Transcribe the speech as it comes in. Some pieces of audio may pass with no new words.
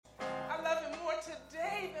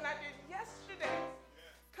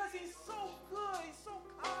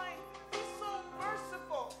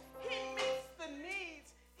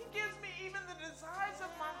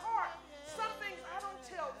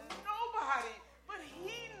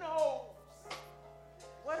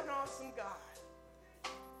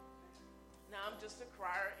just a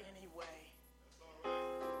crier anyway.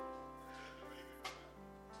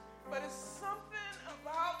 But it's something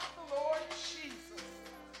about the Lord Jesus.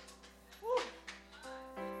 Woo.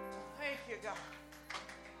 Thank you, God.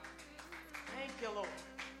 Thank you, Lord.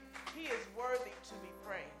 He is worthy to be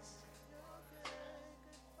praised.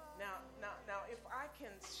 Now, if I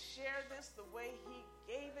can share this the way he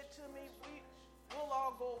gave it to me, we'll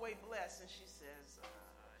all go away blessed. And she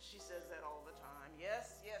says that all the time.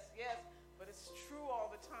 Yes, but it's true all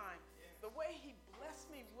the time. The way he blessed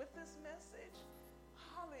me with this message,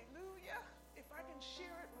 hallelujah. If I can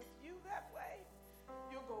share it with you that way,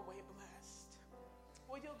 you'll go away blessed.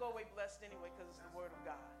 Well, you'll go away blessed anyway because it's the word of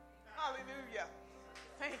God. Hallelujah.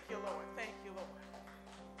 Thank you, Lord. Thank you, Lord.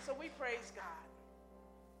 So we praise God.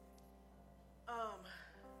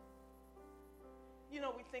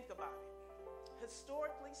 We think about it.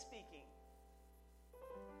 Historically speaking,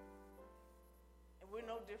 and we're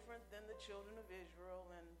no different than the children of Israel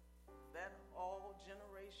and that all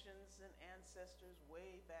generations and ancestors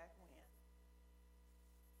way back when.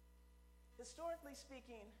 Historically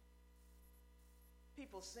speaking,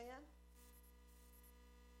 people sin.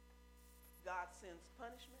 God sends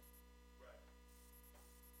punishment. Right.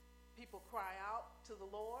 People cry out to the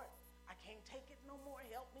Lord, I can't take it no more,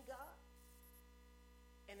 help me, God.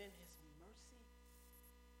 And in his mercy,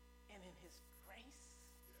 and in his grace,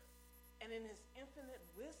 and in his infinite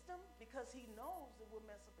wisdom, because he knows that we'll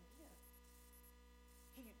mess up again,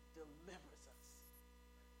 he delivers us.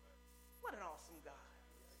 What an awesome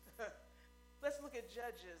God. Let's look at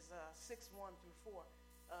Judges 6:1 through 4.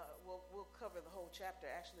 We'll cover the whole chapter,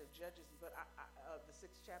 actually, of Judges, but the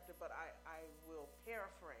 6th chapter, but I will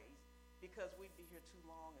paraphrase because we'd be here too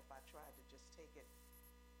long if I tried to just take it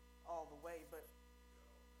all the way. But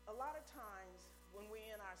a lot of times when we're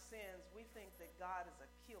in our sins, we think that God is a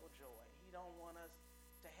killjoy. He don't want us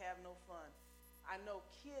to have no fun. I know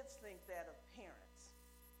kids think that of parents.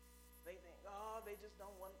 They think, they just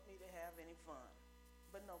don't want me to have any fun.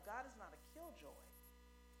 But no, God is not a killjoy.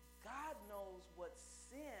 God knows what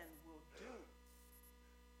sin will do.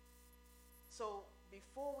 So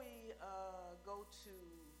before we go to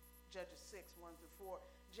Judges 6:1 through 4,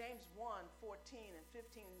 James 1:14 and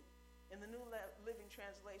 15 in the New Living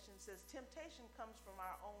Translation says, temptation comes from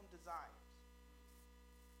our own desires,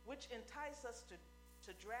 which entice us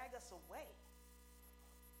to drag us away.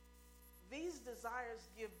 These desires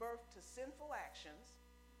give birth to sinful actions,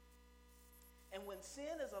 and when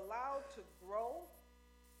sin is allowed to grow,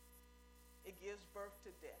 it gives birth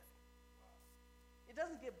to death. It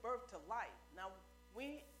doesn't give birth to life. Now,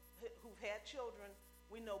 we who've had children,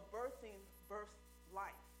 we know birthing births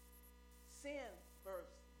life. Sin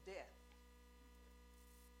births death.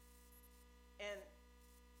 And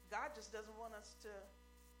God just doesn't want us to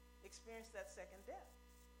experience that second death,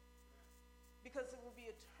 because it will be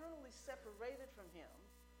eternally separated from him.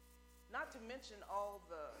 Not to mention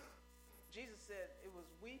Jesus said it was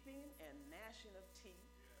weeping and gnashing of teeth,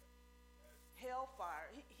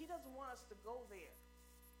 hellfire. He doesn't want us to go there.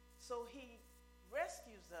 So he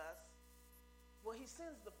rescues us. Well, he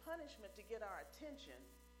sends the punishment to get our attention.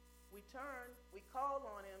 We turn, we call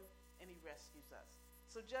on him, and he rescues us.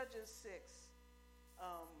 So Judges 6,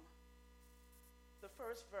 the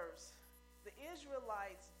first verse, the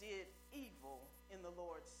Israelites did evil in the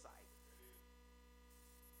Lord's sight.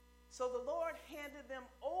 So the Lord handed them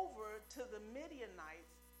over to the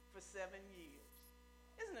Midianites for 7 years.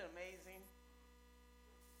 Isn't it amazing?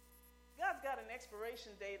 God's got an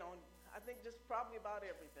expiration date on, I think, just probably about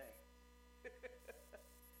everything.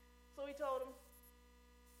 So he told them,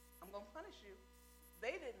 I'm going to punish you.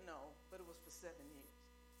 They didn't know, but it was for 7 years.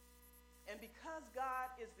 And because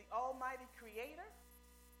God is the almighty creator,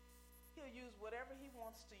 he'll use whatever he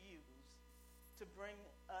wants to use to bring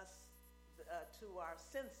us to our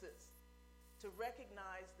senses, to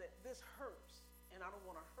recognize that this hurts, and I don't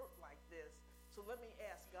want to hurt like this, so let me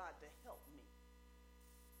ask God to help me.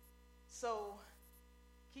 So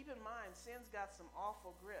keep in mind, sin's got some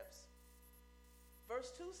awful grips. Verse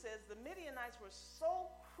 2 says, the Midianites were so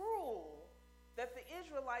cruel that the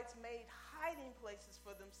Israelites made hiding places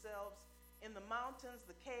for themselves in the mountains,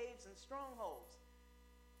 the caves, and strongholds.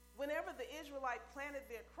 Whenever the Israelites planted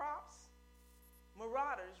their crops,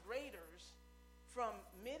 marauders, raiders from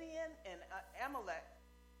Midian and Amalek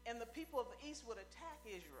and the people of the east would attack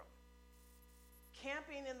Israel,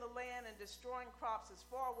 camping in the land and destroying crops as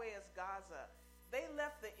far away as Gaza. They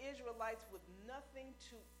left the Israelites with nothing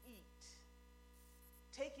to eat,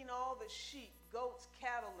 taking all the sheep, goats,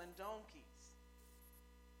 cattle, and donkeys.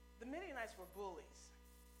 The Midianites were bullies.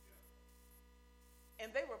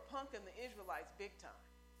 And they were punking the Israelites big time.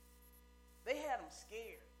 They had them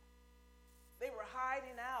scared. They were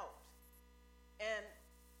hiding out.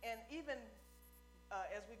 And even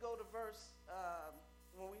as we go to verse,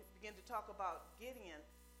 when we begin to talk about Gideon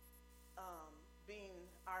being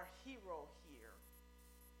our hero here,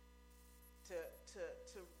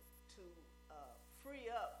 to free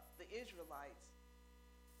up the Israelites,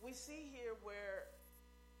 we see here where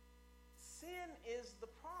sin is the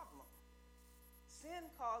problem. Sin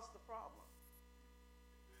caused the problem.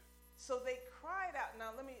 So they cried out.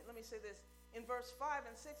 Now let me say this. In verse 5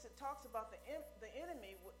 and 6, it talks about the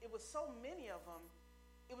enemy. It was so many of them,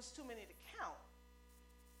 it was too many to count.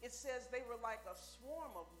 It says they were like a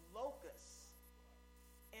swarm of locusts.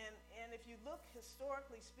 And if you look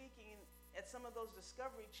historically speaking at some of those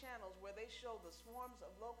Discovery channels where they show the swarms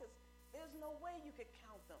of locusts, there's no way you could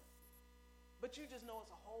count them. But you just know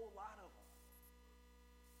it's a whole lot of them.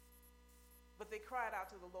 But they cried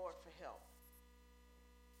out to the Lord for help.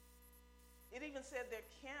 It even said their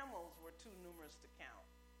camels were too numerous to count.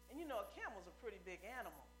 And you know, a camel's a pretty big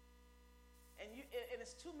animal. And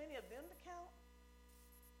it's too many of them to count.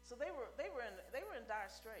 So they were in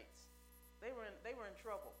dire straits. They were in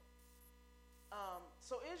trouble.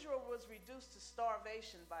 So Israel was reduced to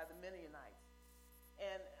starvation by the Midianites.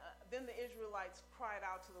 And then the Israelites cried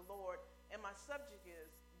out to the Lord. And my subject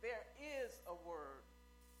is, there is a word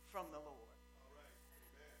from the Lord. All right.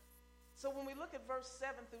 Amen. So when we look at verse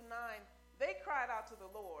 7 through 9, they cried out to the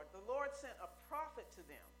Lord. The Lord sent a prophet to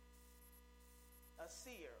them, a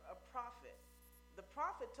seer, a prophet. The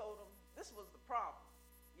prophet told them, this was the problem.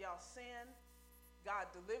 Y'all sinned. God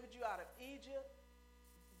delivered you out of Egypt,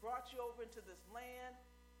 brought you over into this land.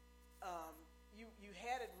 You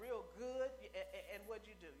had it real good. And what'd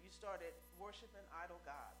you do? You started worshiping idol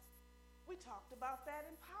gods. We talked about that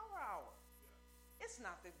in Power Hour. Yeah. It's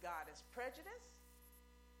not that God is prejudiced.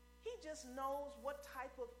 He just knows what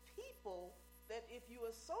type of people that if you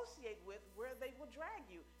associate with, where they will drag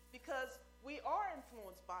you. Because we are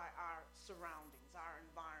influenced by our surroundings, our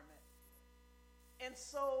environment. And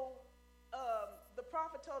so the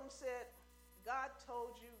prophet told him, said, God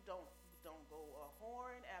told you don't go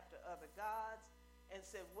a-whoring after other gods. And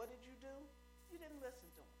said, what did you do? You didn't listen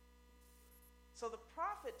to him. So the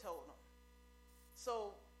prophet told them.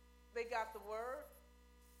 So they got the word,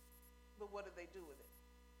 but what did they do with it?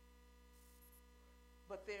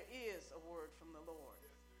 But there is a word from the Lord.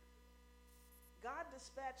 God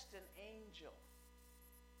dispatched an angel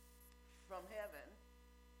from heaven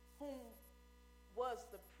whom was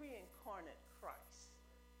the pre-incarnate Christ.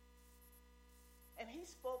 And he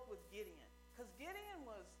spoke with Gideon. Because Gideon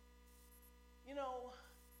was, you know,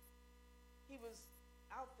 he was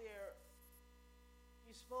out there.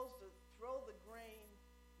 You're supposed to throw the grain,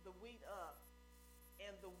 the wheat up,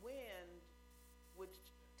 and the wind would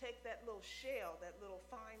take that little shell, that little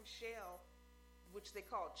fine shell, which they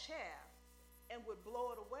call chaff, and would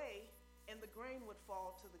blow it away, and the grain would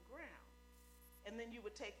fall to the ground. And then you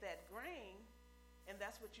would take that grain, and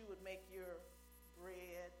that's what you would make your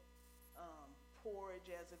bread, porridge,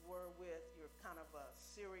 as it were, with your kind of a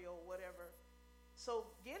cereal, whatever. So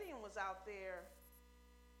Gideon was out there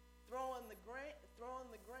throwing the grain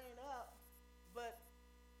up, but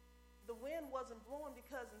the wind wasn't blowing,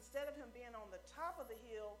 because instead of him being on the top of the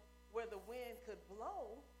hill where the wind could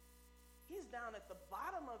blow, he's down at the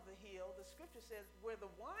bottom of the hill. The scripture says where the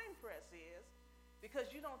wine press is, because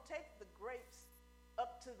you don't take the grapes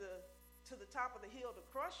up to the top of the hill to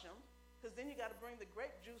crush them, because then you got to bring the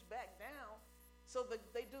grape juice back down. So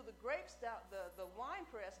they do the grapes down, the wine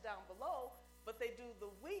press down below, but they do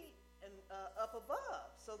the wheat and up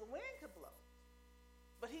above, so the wind could blow.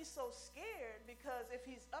 But he's so scared, because if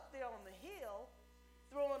he's up there on the hill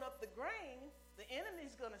throwing up the grain, the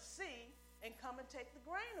enemy's going to see and come and take the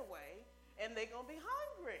grain away, and they're going to be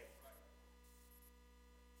hungry.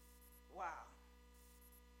 Wow.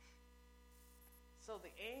 So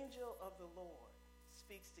the angel of the Lord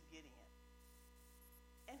speaks to Gideon,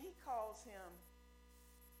 and he calls him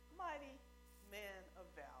mighty man of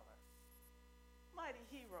valor, mighty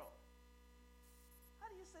hero. How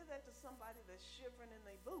do you say that to somebody that's shivering in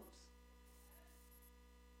their boots?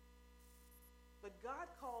 But God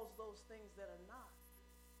calls those things that are not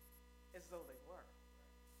as though they were,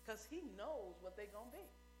 because he knows what they're going to be.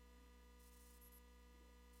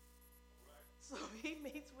 Right. So he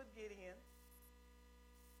meets with Gideon,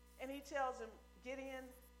 and he tells him, Gideon,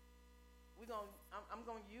 I'm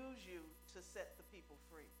going to use you to set the people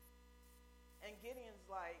free. And Gideon's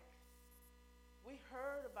like, we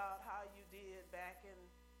heard about how you did back in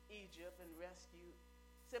Egypt and rescued.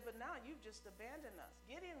 Said, but now you've just abandoned us.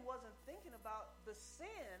 Gideon wasn't thinking about the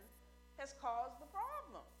sin has caused the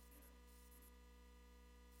problem.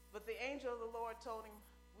 But the angel of the Lord told him,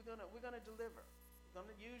 we're gonna deliver. We're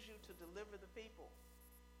gonna use you to deliver the people.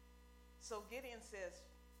 So Gideon says,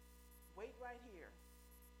 wait right here,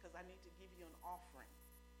 because I need to give you an offering.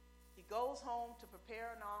 He goes home to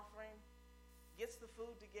prepare an offering, gets the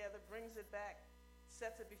food together, brings it back,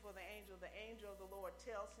 sets it before the angel. The angel of the Lord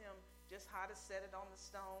tells him just how to set it on the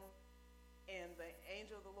stone. And the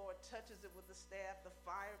angel of the Lord touches it with the staff. The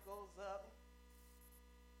fire goes up,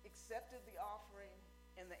 accepted the offering,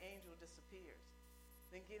 and the angel disappears.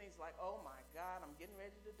 Then Gideon's like, oh my God, I'm getting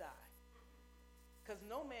ready to die. Because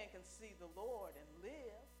no man can see the Lord and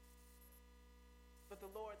live. But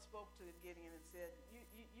the Lord spoke to Gideon and said,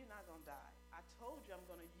 you're not going to die. I told you I'm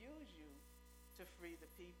going to use you to free the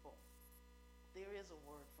people. There is a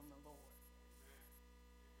word from the Lord.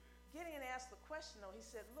 Gideon asked the question, though. He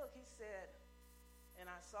said, look, he said, and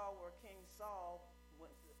I saw where King Saul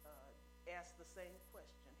asked the same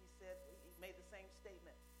question. He said, he made the same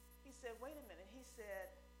statement. He said, wait a minute. He said,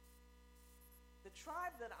 the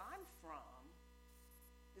tribe that I'm from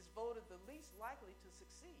is voted the least likely to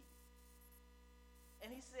succeed. And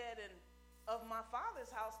he said, and of my father's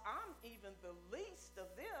house, I'm even the least of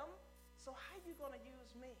them. So how are you going to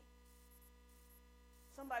use me?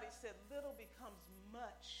 Somebody said, little becomes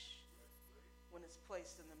much when it's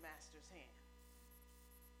placed in the master's hand.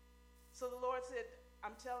 So the Lord said,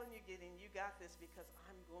 I'm telling you, Gideon, you got this because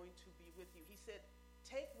I'm going to be with you. He said,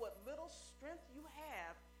 take what little strength you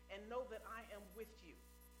have and know that I am with you.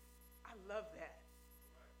 I love that.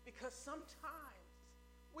 Because sometimes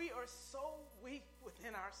we are so weak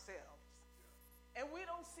within ourselves. And we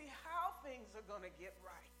don't see how things are going to get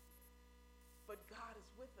right. But God is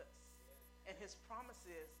with us. And his promise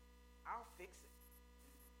is, I'll fix it.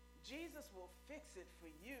 Jesus will fix it for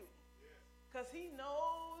you. Because he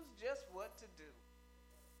knows just what to do.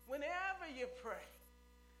 Whenever you pray,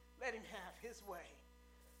 let him have his way.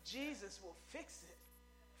 Jesus will fix it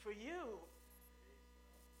for you.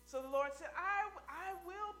 So the Lord said, I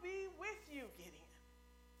will be with you, Gideon.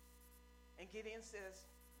 And Gideon says,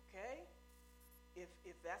 okay,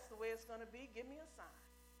 if that's the way it's going to be, give me a sign.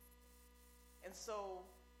 And so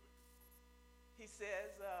he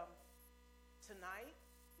says, tonight,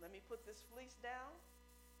 let me put this fleece down.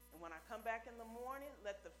 And when I come back in the morning,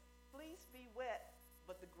 let the fleece be wet,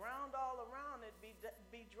 but the ground all around it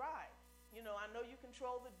be dry. You know, I know you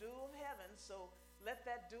control the dew of heaven, so let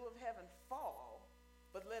that dew of heaven fall,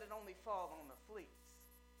 but let it only fall on the fleece.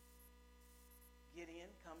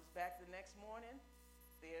 Gideon comes back the next morning.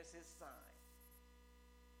 There's his sign.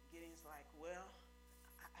 Gideon's like, well,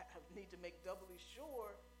 I need to make doubly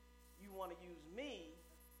sure you want to use me,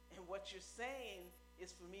 and what you're saying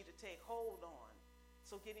is for me to take hold on.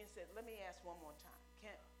 So Gideon said, let me ask one more time.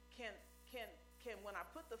 Can when I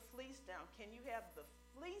put the fleece down, can you have the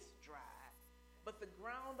fleece dry, but the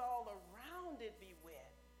ground all around it be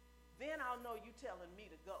wet? Then I'll know you telling me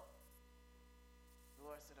to go. The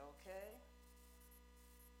Lord said, okay.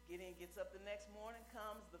 Gideon gets up the next morning,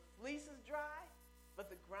 comes, the fleece is dry, but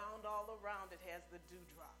the ground all around it has the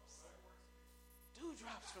dewdrops.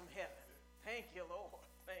 Dewdrops from heaven. Thank you, Lord.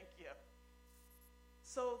 Thank you.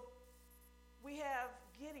 So we have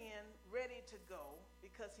Gideon ready to go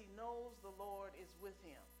because he knows the Lord is with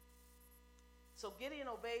him. So Gideon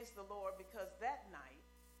obeys the Lord because that night,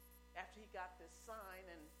 after he got this sign,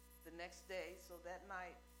 and the next day, so that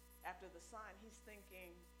night after the sign, he's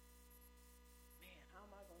thinking, man, how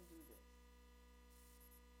am I going to do this?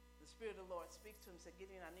 The Spirit of the Lord speaks to him and said,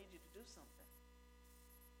 Gideon, I need you to do something.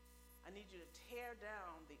 I need you to tear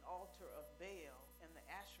down the altar of Baal and the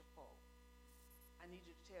Asherah pole. I need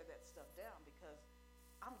you to tear that stuff down because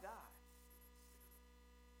I'm God.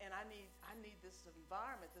 And I need this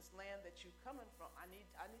environment, this land that you're coming from. I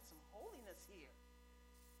need some holiness here.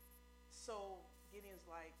 So Gideon's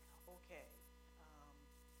like, okay,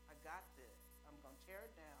 I got this. I'm going to tear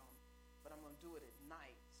it down, but I'm going to do it at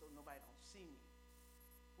night so nobody don't see me.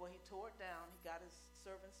 Well, he tore it down. He got his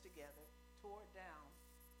servants together, tore it down.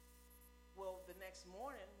 Well, the next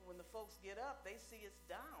morning, when the folks get up, they see it's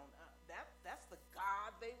down. That's the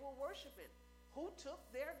God they were worshiping. Who took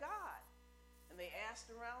their God? And they asked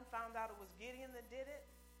around, found out it was Gideon that did it.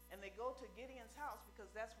 And they go to Gideon's house because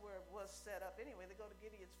that's where it was set up anyway. They go to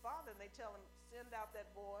Gideon's father and they tell him, send out that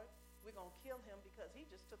boy. We're going to kill him because he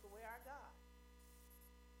just took away our God.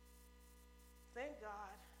 Thank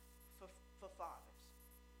God for fathers.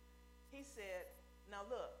 He said, now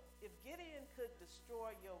look, if Gideon could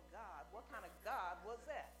destroy your God, what kind of God was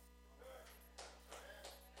that?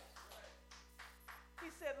 He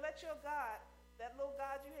said, let your God, that little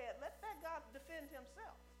God you had, let that God defend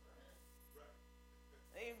himself.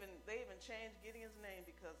 They even changed Gideon's name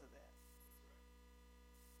because of that.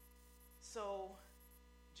 So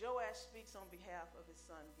Joash speaks on behalf of his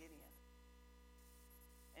son Gideon.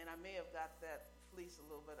 And I may have got that fleece a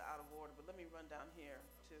little bit out of order, but let me run down here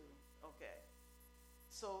to, okay.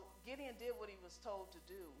 So Gideon did what he was told to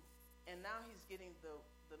do, and now he's getting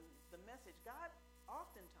the message. God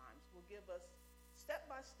oftentimes will give us step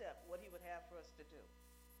by step what he would have for us to do.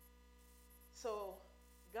 So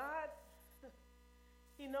God,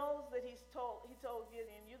 he knows that he told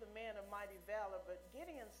Gideon, you're the man of mighty valor, but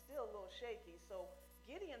Gideon's still a little shaky. So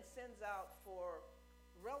Gideon sends out for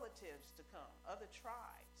relatives to come, other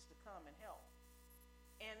tribes to come and help.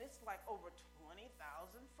 And it's like over 20,000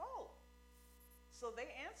 folk. So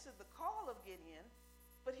they answered the call of Gideon,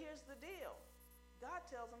 but here's the deal. God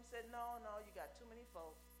tells them, said, no, you got too many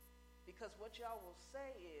folks. Because what y'all will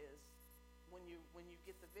say is, when you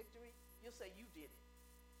get the victory, you'll say you did it.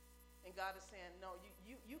 And God is saying, no,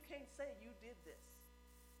 you can't say you did this.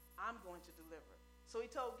 I'm going to deliver. So he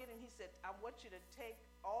told Gideon, he said, I want you to take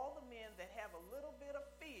all the men that have a little bit of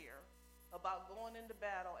fear about going into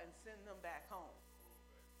battle and send them back home.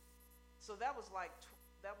 So that was like,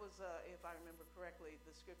 if I remember correctly,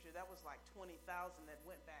 the scripture, that was like 20,000 that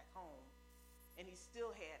went back home. And he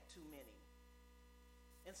still had too many.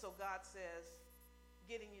 And so God says,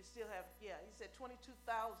 Gideon, you still have, he said 22,000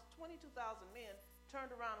 men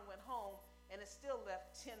turned around and went home, and it still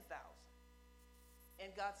left 10,000.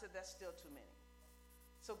 And God said, that's still too many.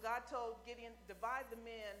 So God told Gideon, divide the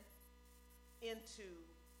men into,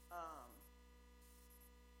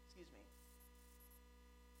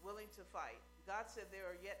 willing to fight. God said, there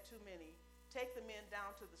are yet too many. Take the men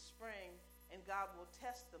down to the spring, and God will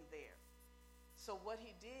test them there. So what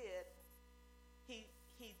he did, he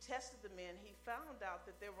tested the men. He found out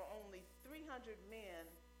that there were only 300 men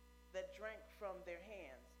that drank from their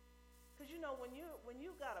hands. Because when you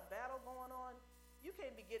got a battle going on, you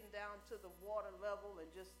can't be getting down to the water level and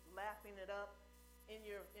just lapping it up in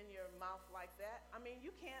your mouth like that. I mean,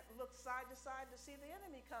 you can't look side to side to see the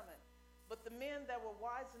enemy coming. But the men that were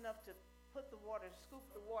wise enough to scoop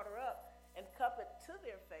the water up and cup it to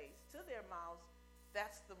their face, to their mouths,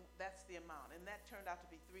 that's the amount. And that turned out to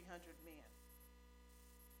be 300 men.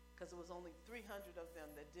 Because it was only 300 of them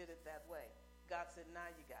that did it that way. God said, now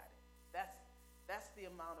you got it. That's the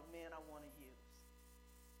amount of men I want to use.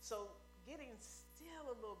 So Gideon's still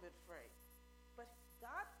a little bit afraid. But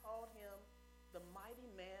God called him the mighty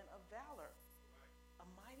man of valor, a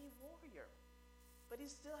mighty warrior. But he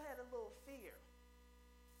still had a little fear.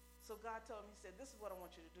 So God told him, he said, this is what I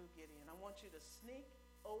want you to do, Gideon. I want you to sneak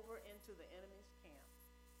over into the enemy's camp.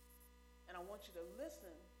 And I want you to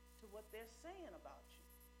listen to what they're saying about you.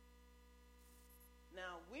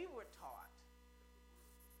 Now, we were taught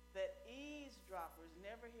that eavesdroppers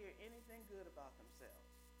never hear anything good about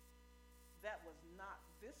themselves. That was not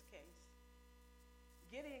this case.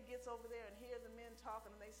 Gideon gets over there and hears the men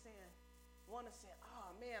talking, and they saying, one is saying,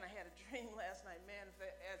 oh man, I had a dream last night. Man,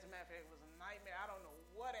 as a matter of fact, it was a nightmare. I don't know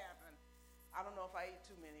what happened. I don't know if I ate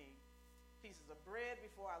too many pieces of bread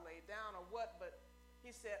before I laid down or what, but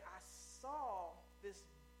he said, I saw this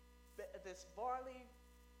barley,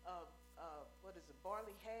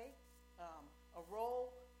 barley hay, a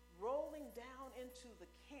rolling down into the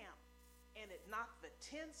camp, and it knocked the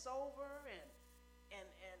tents over, and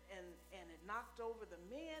it knocked over the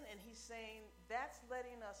men, and he's saying, that's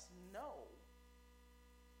letting us know,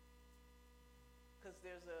 because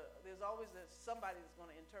there's always somebody that's going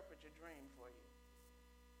to interpret your dream for you.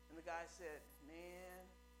 And the guy said, man,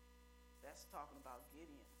 that's talking about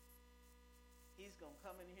Gideon. He's going to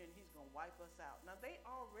come in here and he's going to wipe us out. Now, they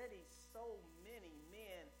already so many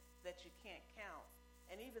men that you can't count.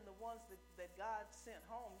 And even the ones that God sent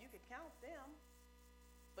home, you could count them.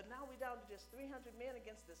 But now we're down to just 300 men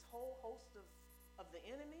against this whole host of the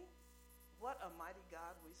enemy. What a mighty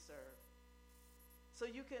God we serve. So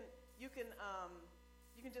you can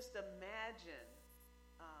just imagine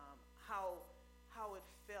how it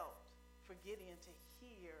felt for Gideon to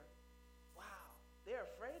hear, wow, they're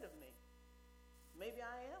afraid of me. Maybe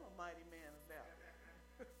I am a mighty man of valor.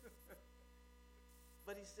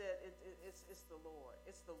 But he said, it's the Lord.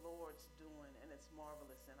 It's the Lord's doing, and it's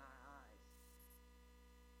marvelous in our eyes.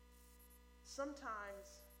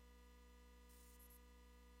 Sometimes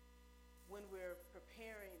when we're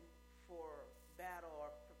preparing for battle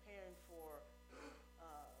or preparing for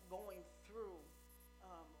going through,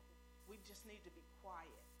 we just need to be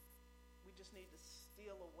quiet. We just need to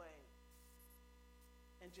steal away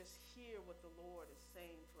and just hear what the Lord is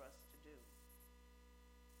saying for us to do.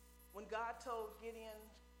 When God told Gideon,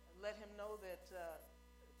 let him know that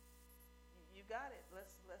you got it.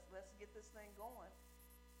 Let's get this thing going.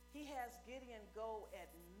 He has Gideon go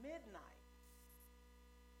at midnight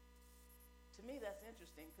to To me, that's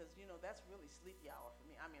interesting because, that's really sleepy hour for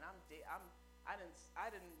me. I mean, I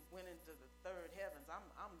didn't went into the third heavens.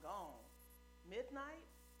 I'm gone. Midnight.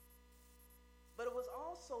 But it was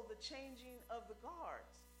also the changing of the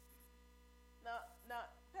guards. Now,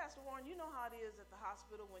 Pastor Warren, you know how it is at the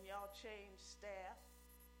hospital when y'all change staff.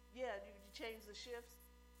 Yeah, you change the shifts.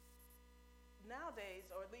 Nowadays,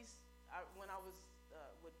 or at least when I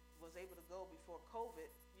was able to go before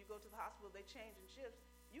COVID, you go to the hospital, they change in shifts.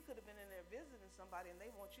 You could have been in there visiting somebody, and they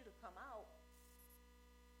want you to come out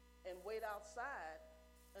and wait outside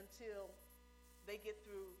until they get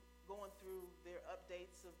through going through their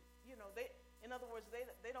updates of, in other words,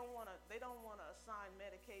 they don't want to assign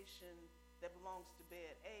medication that belongs to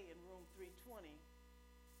bed A in room 320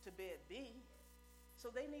 to bed B. So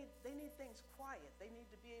they need things quiet. They need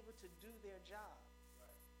to be able to do their job.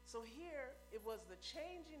 Right. So here it was the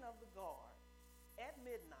changing of the guard at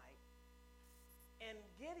midnight, and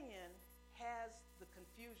Gideon has the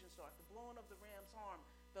confusion start, the blowing of the ram's horn,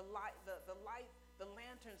 the light, the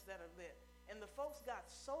lanterns that are lit. And the folks got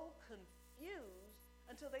so confused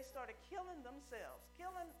until they started killing themselves,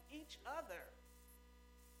 killing each other.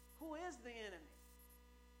 Who is the enemy?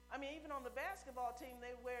 I mean, even on the basketball team,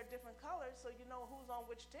 they wear different colors, so you know who's on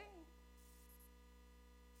which team.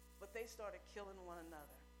 But they started killing one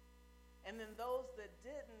another. And then those that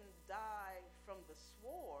didn't die from the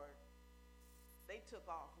sword, they took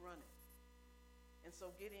off running. And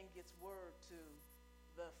so Gideon gets word to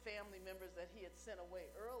the family members that he had sent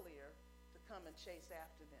away earlier to come and chase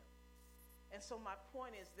after them. And so my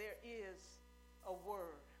point is, there is a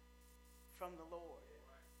word from the Lord.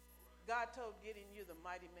 God told Gideon, "You're the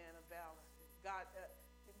mighty man of valor."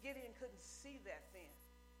 Gideon couldn't see that then.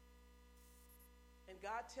 And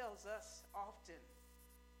God tells us often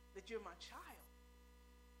that you're my child.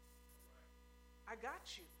 I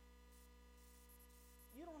got you.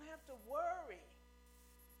 You don't have to worry.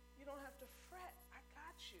 You don't have to fret. I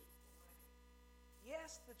got you.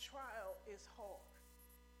 Yes, the trial is hard.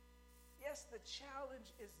 Yes, the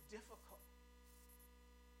challenge is difficult.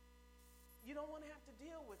 You don't want to have to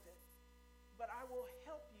deal with it, but I will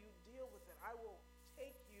help you deal with it. I will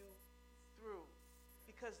take you through,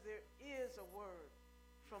 because there is a word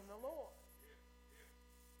from the Lord.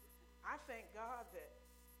 I thank God that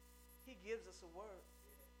he gives us a word.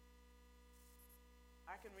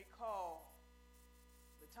 I can recall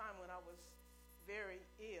the time when I was very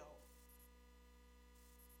ill,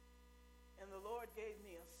 and the Lord gave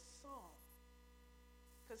me a song,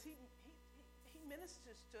 because he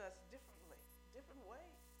ministers to us differently, different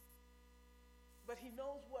ways. But he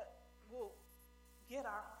knows what will get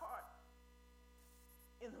our heart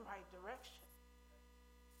in the right direction.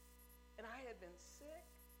 And I had been sick,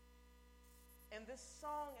 and this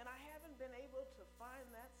song, and I haven't been able to find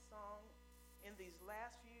that song in these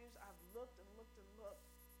last few years. I've looked and looked and looked.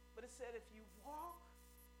 But it said, if you walk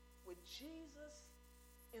with Jesus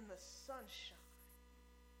in the sunshine,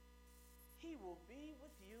 he will be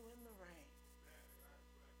with you in the rain.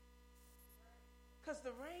 Because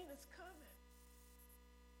the rain is coming.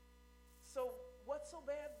 So what's so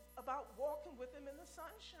bad about walking with him in the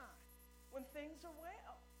sunshine when things are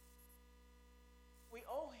well? We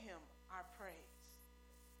owe him our praise.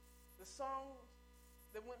 The song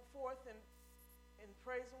that went forth in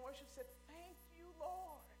praise and worship said, "Thank you,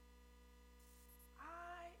 Lord.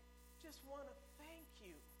 I just want to thank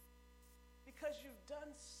you because you've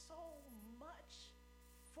done so much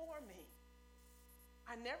for me.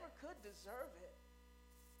 I never could deserve it.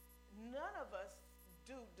 None of us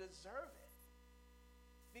do deserve it.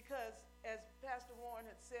 Because as Pastor Warren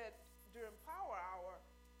had said during Power Hour,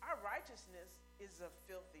 our righteousness is of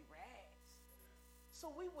filthy rags. So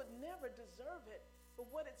we would never deserve it. But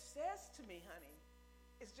what it says to me, honey,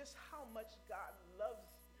 is just how much God loves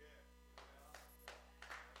you.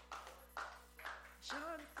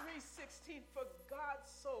 John 3:16, for God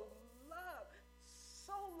so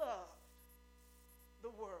loved the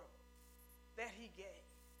world that he gave.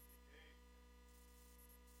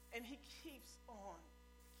 And he keeps on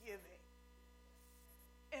giving.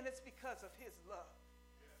 And it's because of his love.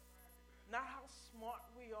 Not how smart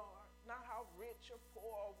we are, not how rich or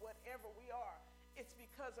poor or whatever we are. It's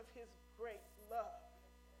because of his great love.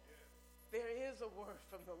 There is a word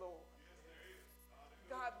from the Lord.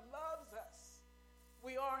 God loves us.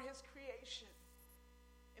 We are his creation.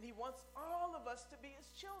 And he wants all of us to be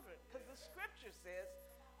his children, because the scripture says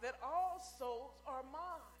that all souls are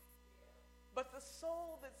mine. But the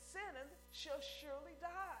soul that sinneth shall surely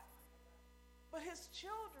die. But his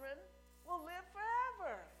children will live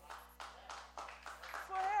forever.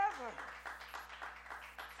 Forever.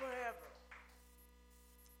 Forever.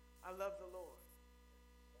 I love the Lord.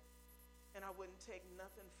 and I wouldn't take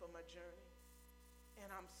nothing for my journey. And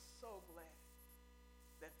I'm so glad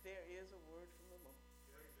that there is a word from the Lord,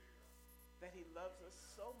 that he loves us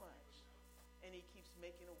so much, and he keeps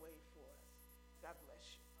making a way for us. God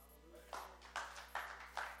bless you.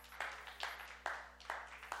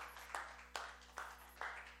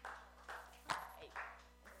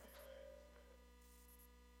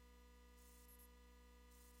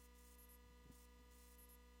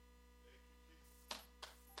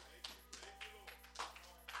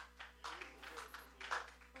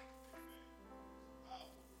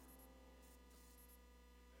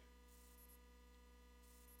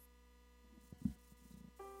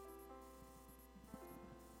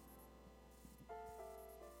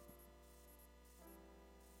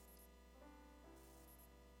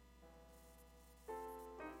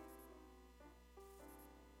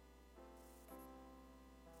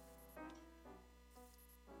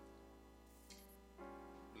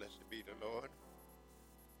 Blessed be the Lord.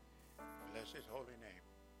 Bless his holy name.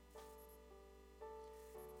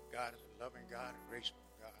 God is a loving God, a graceful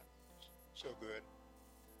God. So good.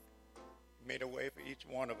 He made a way for each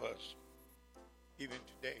one of us, even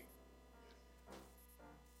today.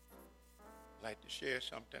 I'd like to share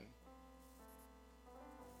something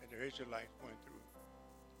that the Israelites went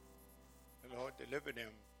through. The Lord delivered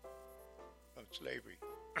them from slavery.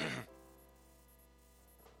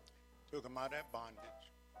 Took them out of bondage.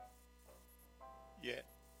 Yet,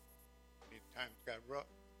 when times got rough,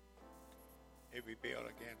 they rebelled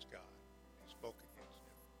against God. They spoke against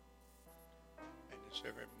him. And the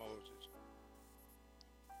servant Moses.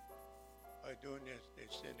 By doing this, they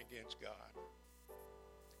sinned against God.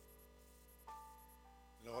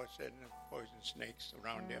 The Lord set poison snakes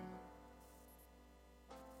around them.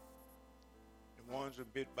 The ones who were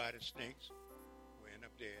bit by the snakes will end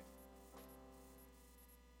up dead.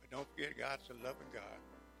 But don't forget, God's a loving God.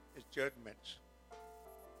 His judgments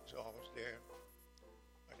is always there,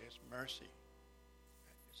 but his mercy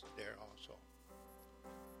is there also.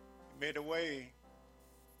 He made a way.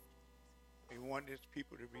 He wanted his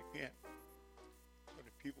people to repent. So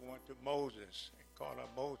the people went to Moses and called on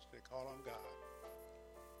Moses. They called on God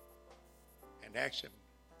and asked him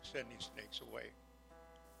to send these snakes away.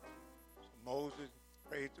 So Moses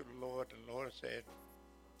prayed to the Lord, and the Lord said,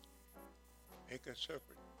 make a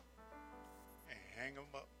serpent and hang them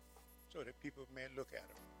up so that people may look at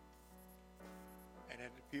them. And then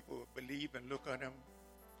the people would believe and look on them,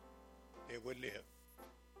 they would live.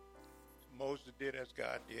 So Moses did as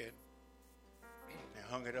God did. They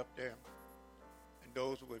hung it up there. And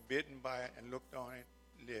those who were bitten by it and looked on it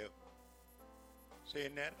lived.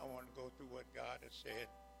 Saying that, I want to go through what God has said,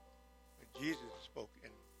 what Jesus spoke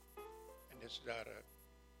in. And this is out of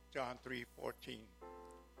John 3:14.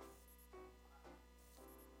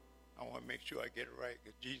 I want to make sure I get it right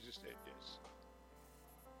because Jesus said this.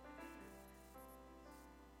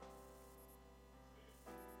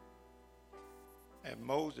 And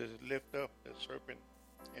Moses lifted up the serpent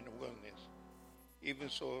in the wilderness. Even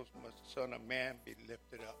so must the Son of Man be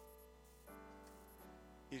lifted up.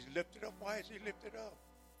 He's lifted up. Why is he lifted up?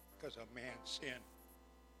 Because of man's sin.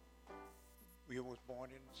 We was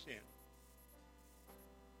born in sin.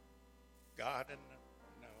 God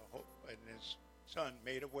and his Son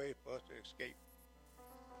made a way for us to escape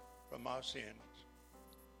from our sins.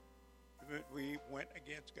 We went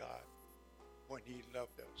against God when he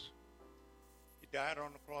loved us. He died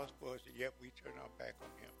on the cross for us, and yet we turned our back on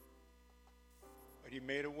him. But he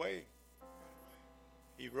made a way.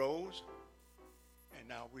 He rose, and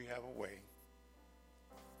now we have a way.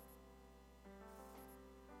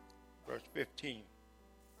 Verse 15.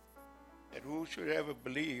 That who should ever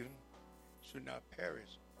believe should not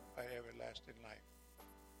perish by everlasting life.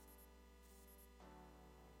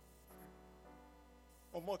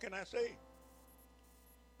 What more can I say?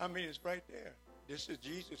 I mean, it's right there. This is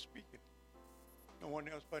Jesus speaking. No one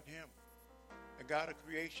else but him. The God of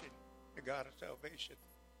creation, the God of salvation.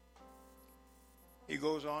 He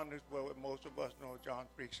goes on as well, what most of us know, John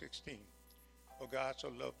 3:16. For God so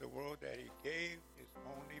loved the world that he gave his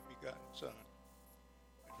only begotten Son.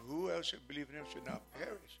 And who else should believe in him should not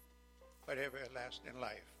perish, but have everlasting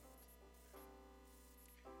life.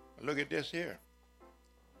 Look at this here.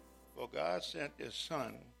 For God sent his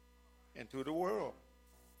Son into the world,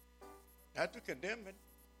 not to condemn it,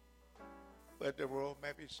 but the world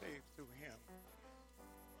may be saved through him.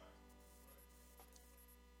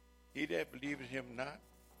 He that believeth him not,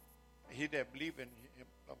 he that believeth in him,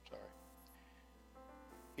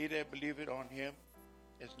 he that believeth on him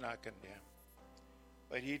is not condemned.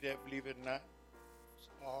 But he that believeth not is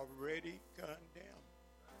already condemned.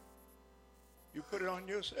 You put it on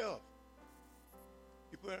yourself.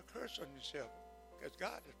 You put a curse on yourself because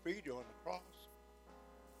God has freed you on the cross.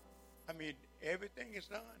 I mean, everything is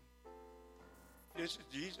done. This is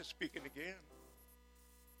Jesus speaking again.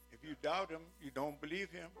 If you doubt him, you don't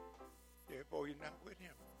believe him, therefore you're not with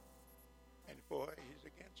him. And therefore he's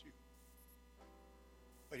against you.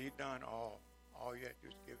 But he's done all. All you have to do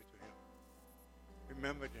is give it to him.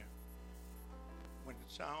 Remember them. When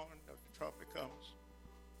the sound of the trumpet comes,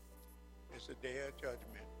 it's a day of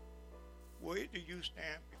judgment. Where do you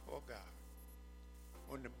stand before God?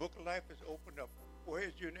 When the book of life is opened up, where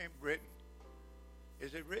is your name written?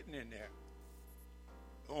 Is it written in there?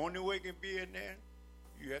 The only way it can be in there,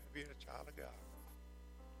 you have to be a child of God.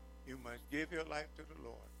 You must give your life to the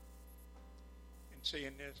Lord. In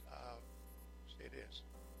saying this, I'll say this.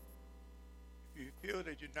 If you feel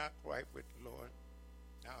that you're not right with the Lord,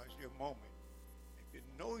 now is your moment. If you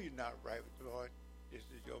know you're not right with the Lord, this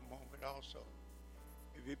is your moment also.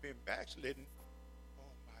 If you've been backslidden,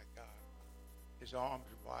 oh my God, his arms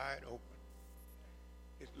are wide open.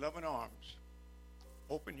 His loving arms,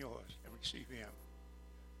 open yours and receive him.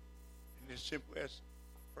 And as simple as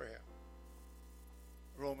prayer.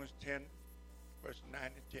 Romans 10, verse 9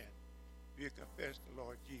 and 10. If you confess the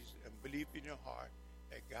Lord Jesus and believe in your heart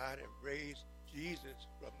that God has raised Jesus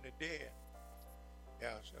from the dead,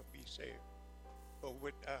 thou shalt be saved. For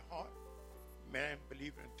with thy heart man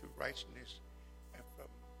believeth unto righteousness, and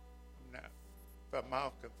from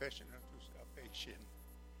mouth confession unto salvation.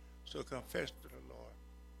 So confess to the Lord.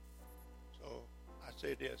 So I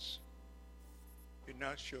say this. If you're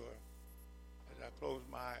not sure, as I close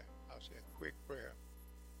my eyes, I'll say a quick prayer,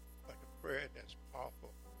 but a prayer that's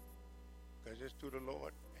powerful, because it's to the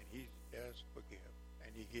Lord, and he does forgive,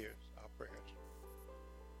 and he hears our prayers.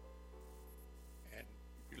 And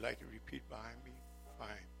if you'd like to repeat behind me,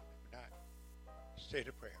 fine. If not, say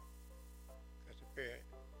the prayer, because the prayer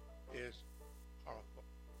is powerful,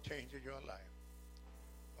 changing your life.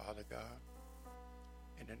 Father God,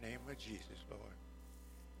 in the name of Jesus, Lord,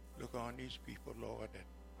 look on these people, Lord, that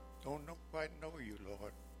don't quite know you,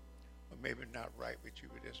 Lord, or maybe not right with you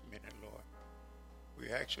at this minute, Lord. We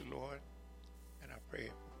ask you, Lord, and I pray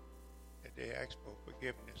that they ask for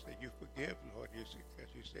forgiveness, that you forgive, Lord,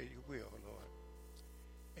 because you say you will, Lord.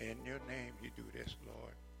 In your name you do this,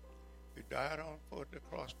 Lord. You died on for the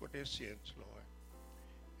cross for their sins, Lord.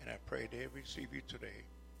 And I pray they receive you today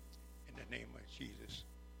in the name of Jesus.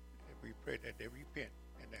 And we pray that they repent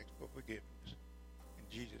and ask for forgiveness. In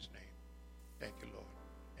Jesus' name. Thank you, Lord.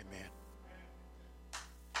 Amen.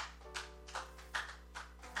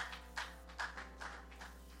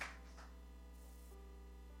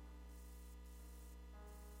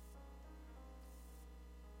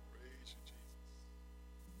 Praise you, Jesus.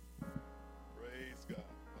 Praise God.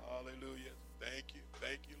 Hallelujah. Thank you.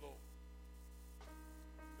 Thank you, Lord.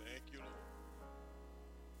 Thank you, Lord.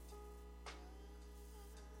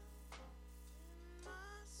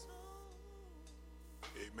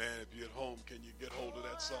 Amen. If you're at home, can you get hold of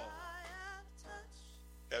that song?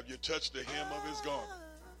 Have you touched the hem of his garment?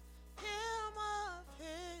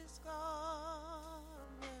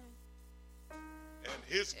 And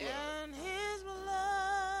his blood. And his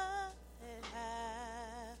blood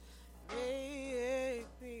hath made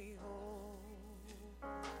me whole.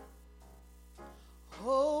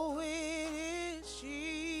 Oh, it is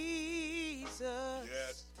Jesus.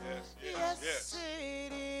 Yes, yes, yes, Yes, yes.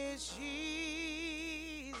 it is Jesus.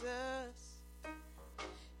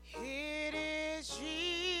 It is Jesus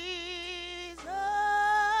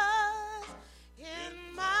in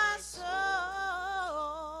my soul.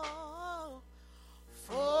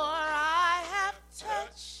 For I have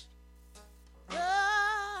touched the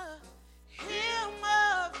hem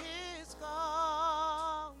of his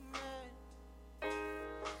garment,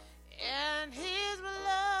 and his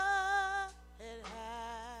blood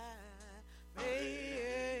hath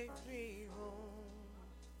made me whole.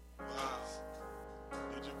 Wow.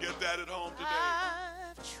 Did you get that at home today?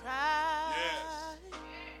 I've tried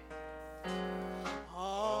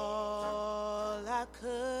all I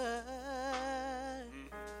could.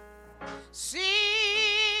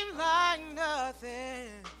 Seemed like nothing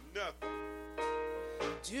Nothing.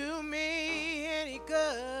 do me any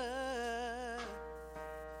good.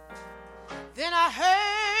 Then I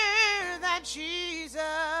heard that Jesus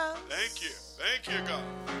Thank you. Thank you, God.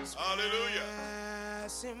 Hallelujah.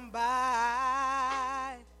 passing by.